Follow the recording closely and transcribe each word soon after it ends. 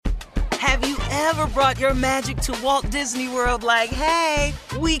Have you ever brought your magic to Walt Disney World like, hey,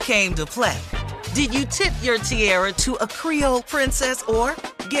 we came to play? Did you tip your tiara to a Creole princess or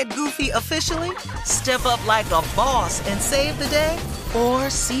get goofy officially? Step up like a boss and save the day? Or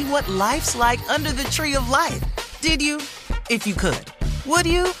see what life's like under the tree of life? Did you? If you could. Would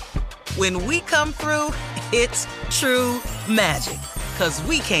you? When we come through, it's true magic. 'Cause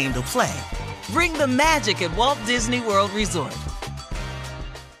we came to play. Bring the magic at Walt Disney World Resort.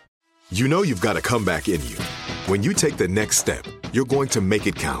 You know you've got a comeback in you. When you take the next step, you're going to make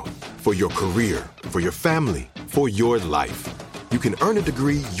it count. For your career, for your family, for your life. You can earn a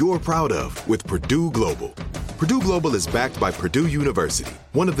degree you're proud of with Purdue Global. Purdue Global is backed by Purdue University,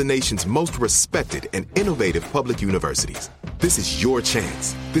 one of the nation's most respected and innovative public universities. This is your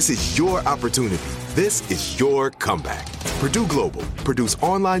chance. This is your opportunity. This is your comeback. Purdue Global, Purdue's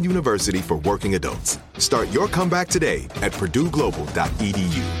online university for working adults. Start your comeback today at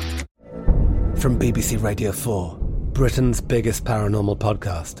purdueglobal.edu. From BBC Radio 4, Britain's biggest paranormal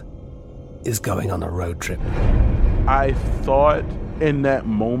podcast is going on a road trip. I thought in that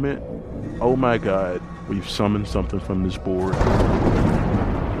moment, oh my God, we've summoned something from this board.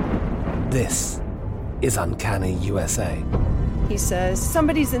 This is Uncanny USA. He says,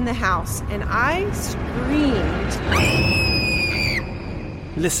 somebody's in the house, and I screamed.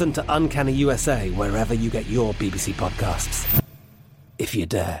 Listen to Uncanny USA wherever you get your BBC podcasts, if you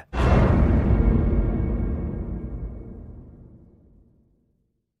dare.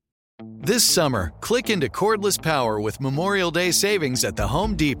 This summer, click into cordless power with Memorial Day savings at the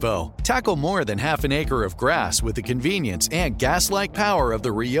Home Depot. Tackle more than half an acre of grass with the convenience and gas-like power of the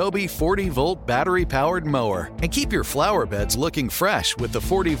Ryobi 40-volt battery-powered mower. And keep your flower beds looking fresh with the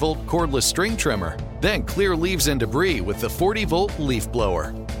 40-volt cordless string trimmer. Then clear leaves and debris with the 40-volt leaf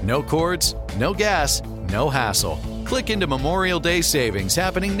blower. No cords, no gas, no hassle. Click into Memorial Day savings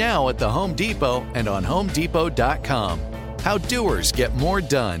happening now at the Home Depot and on HomeDepot.com. How doers get more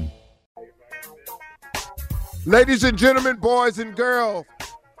done. Ladies and gentlemen, boys and girls,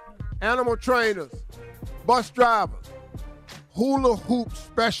 animal trainers, bus drivers, hula hoop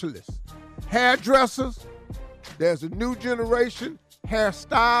specialists, hairdressers, there's a new generation,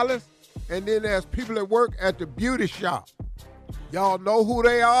 hairstylists, and then there's people that work at the beauty shop. Y'all know who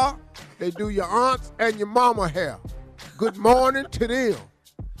they are? They do your aunts and your mama hair. Good morning to them.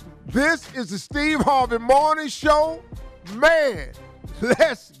 This is the Steve Harvey Morning Show. Man,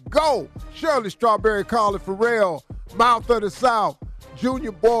 let's go. Shirley Strawberry, Carly Farrell, Mouth of the South,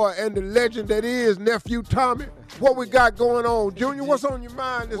 Junior Boy, and the legend that is Nephew Tommy. What we got going on? Junior, what's on your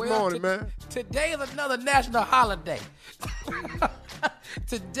mind this morning, man? Today is another national holiday.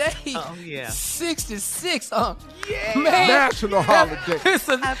 Today, 66. Man, National holiday. It's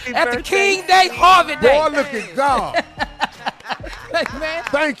at the King Day Harvey Day. Boy, look at God. Hey, man,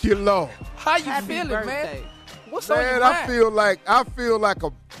 Thank you, Lord. how you feeling, man? What's on your Man, mind? I feel like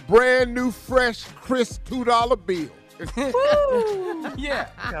a brand new, fresh, crisp $2 bill. Yeah.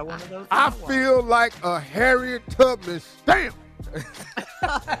 I feel like a Harriet Tubman stamp.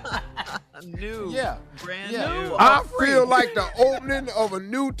 Yeah. Brand Yeah. new. I feel like the opening of a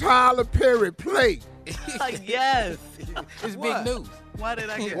new Tyler Perry play. Yes. It's big news. Why did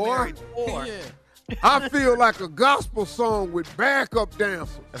I get Boy. married for? Yeah. I feel like a gospel song with backup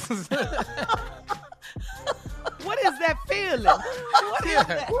dancers. What is that feeling? What is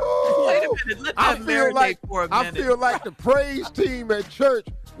that? Woo. Wait a minute. Let I that feel marinate like for a I minute. feel like the praise team at church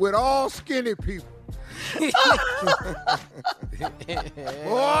with all skinny people. Boy,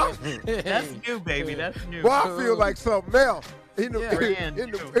 That's new, baby. That's new. boy, I feel like something else. In the, Brand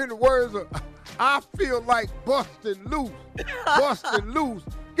in, new. the, in the words of, I feel like busting loose. Busting loose.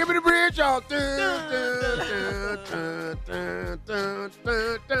 Give me the bridge, y'all. Dun, dun, dun, dun, dun,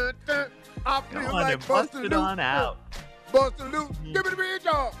 dun, dun, dun. I feel Come on like and bust busting it loose. on out. Busting loose. Give me the bridge,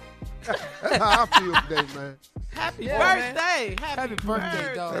 y'all. That's how I feel today, man. Happy man. birthday. Happy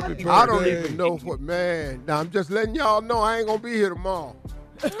birthday, dog. Happy I don't even know what, man. Now, I'm just letting y'all know I ain't going to be here tomorrow.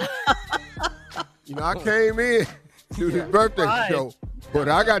 You know, I came in to this birthday Right. show, but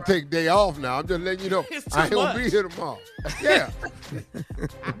I got to take a day off now. I'm just letting you know It's I ain't too going to be much. here tomorrow. Yeah.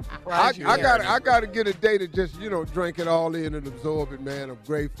 I got to get a day to just, drink it all in and absorb it, man. I'm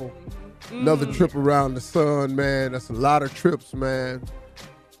grateful. Another trip around the sun, man. That's a lot of trips, man.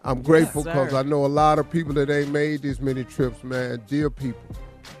 I'm grateful Yes, because sir. I know a lot of people that ain't made this many trips, man. Dear people.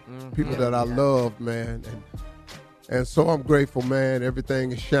 People that I love, man. And so I'm grateful, man.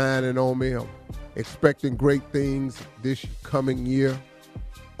 Everything is shining on me. I'm expecting great things this coming year.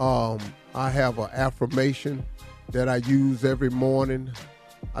 I have an affirmation that I use every morning.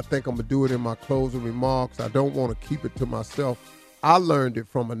 I think I'm going to do it in my closing remarks. I don't want to keep it to myself. I learned it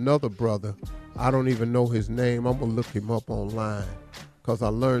from another brother. I don't even know his name. I'm going to look him up online because I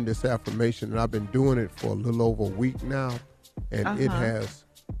learned this affirmation, and I've been doing it for a little over a week now, and it has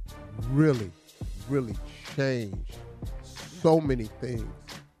really, really changed so many things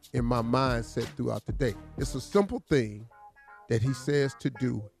in my mindset throughout the day. It's a simple thing that he says to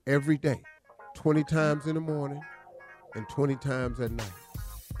do every day, 20 times in the morning and 20 times at night.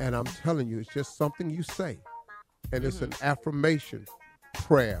 And I'm telling you, it's just something you say. And it's an affirmation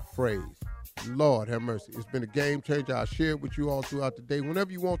prayer phrase. Lord have mercy. It's been a game changer. I'll share it with you all throughout the day.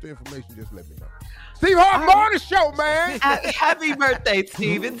 Whenever you want the information, just let me know. Steve Harvey Morning Show, man. Happy birthday,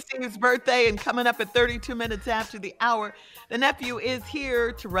 Steve. It's Steve's birthday, and coming up at 32 minutes after the hour, the nephew is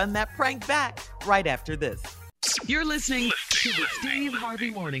here to run that prank back right after this. You're listening to the Steve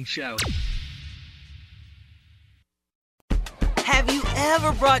Harvey Morning Show. Have you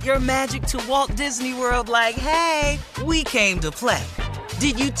ever brought your magic to Walt Disney World like, hey, we came to play?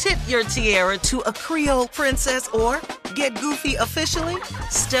 Did you tip your tiara to a Creole princess or get goofy officially?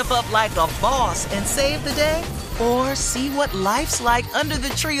 Step up like a boss and save the day? Or see what life's like under the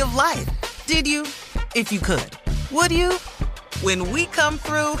tree of life? Did you? If you could. Would you? When we come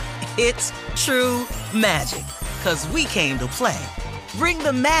through, it's true magic. 'Cause we came to play. Bring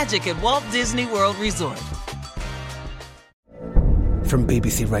the magic at Walt Disney World Resort. From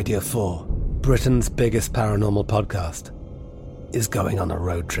BBC Radio 4, Britain's biggest paranormal podcast is going on a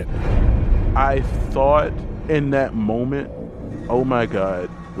road trip. I thought in that moment, oh my God,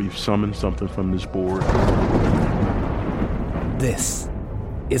 we've summoned something from this board. This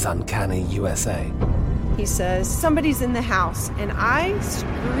is Uncanny USA. He says, somebody's in the house, and I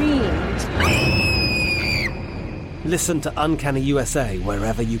screamed. Listen to Uncanny USA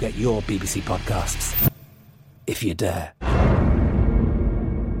wherever you get your BBC podcasts, if you dare.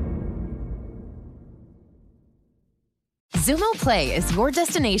 Xumo Play is your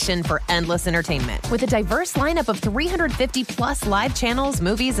destination for endless entertainment. With a diverse lineup of 350-plus live channels,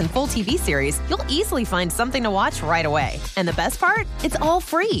 movies, and full TV series, you'll easily find something to watch right away. And the best part? It's all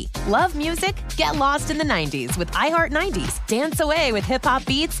free. Love music? Get lost in the 90s with iHeart 90s, dance away with hip-hop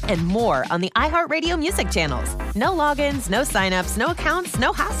beats, and more on the iHeartRadio music channels. No logins, no signups, no accounts,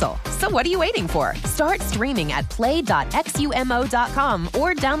 no hassle. So what are you waiting for? Start streaming at play.xumo.com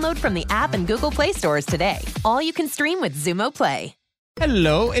or download from the app and Google Play stores today. All you can stream with Xumo Play.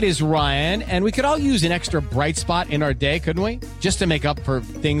 Hello, it is Ryan, and we could all use an extra bright spot in our day, couldn't we? Just to make up for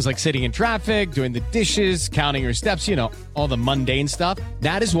things like sitting in traffic, doing the dishes, counting your steps, you know, all the mundane stuff.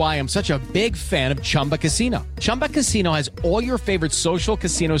 That is why I'm such a big fan of Chumba Casino. Chumba Casino has all your favorite social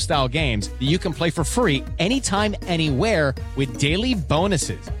casino-style games that you can play for free anytime, anywhere with daily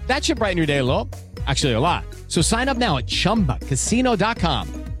bonuses. That should brighten your day a little. Actually, a lot. So sign up now at ChumbaCasino.com.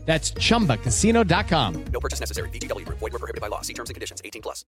 That's ChumbaCasino.com. No purchase necessary. VGW Group. Void where prohibited by law. See terms and conditions. 18+.